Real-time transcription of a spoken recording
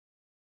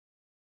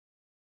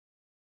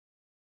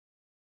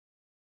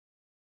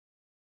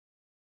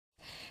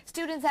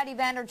Students at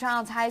Evander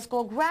Child's High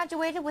School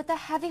graduated with a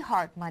heavy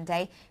heart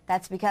Monday.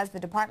 That's because the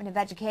Department of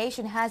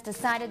Education has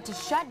decided to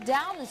shut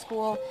down the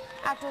school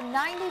after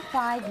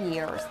 95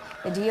 years.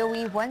 The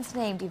DOE once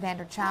named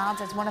Evander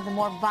Child's as one of the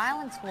more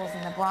violent schools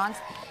in the Bronx.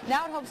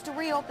 Now it hopes to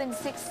reopen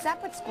 6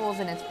 separate schools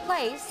in its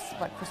place,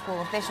 but for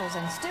school officials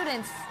and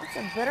students, it's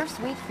a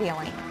bittersweet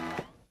feeling.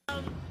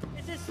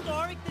 It's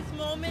historic, this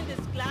moment, this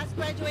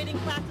graduating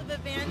class of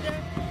Evander.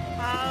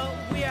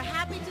 We are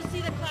happy to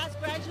see the class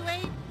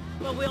graduate,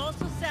 but we're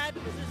also sad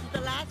because this is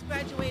the last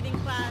graduating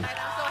class. I'm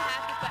so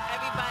happy for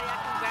everybody. I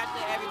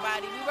congratulate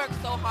everybody. We worked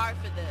so hard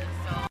for this.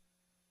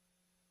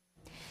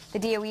 The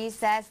DOE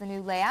says the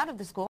new layout of the school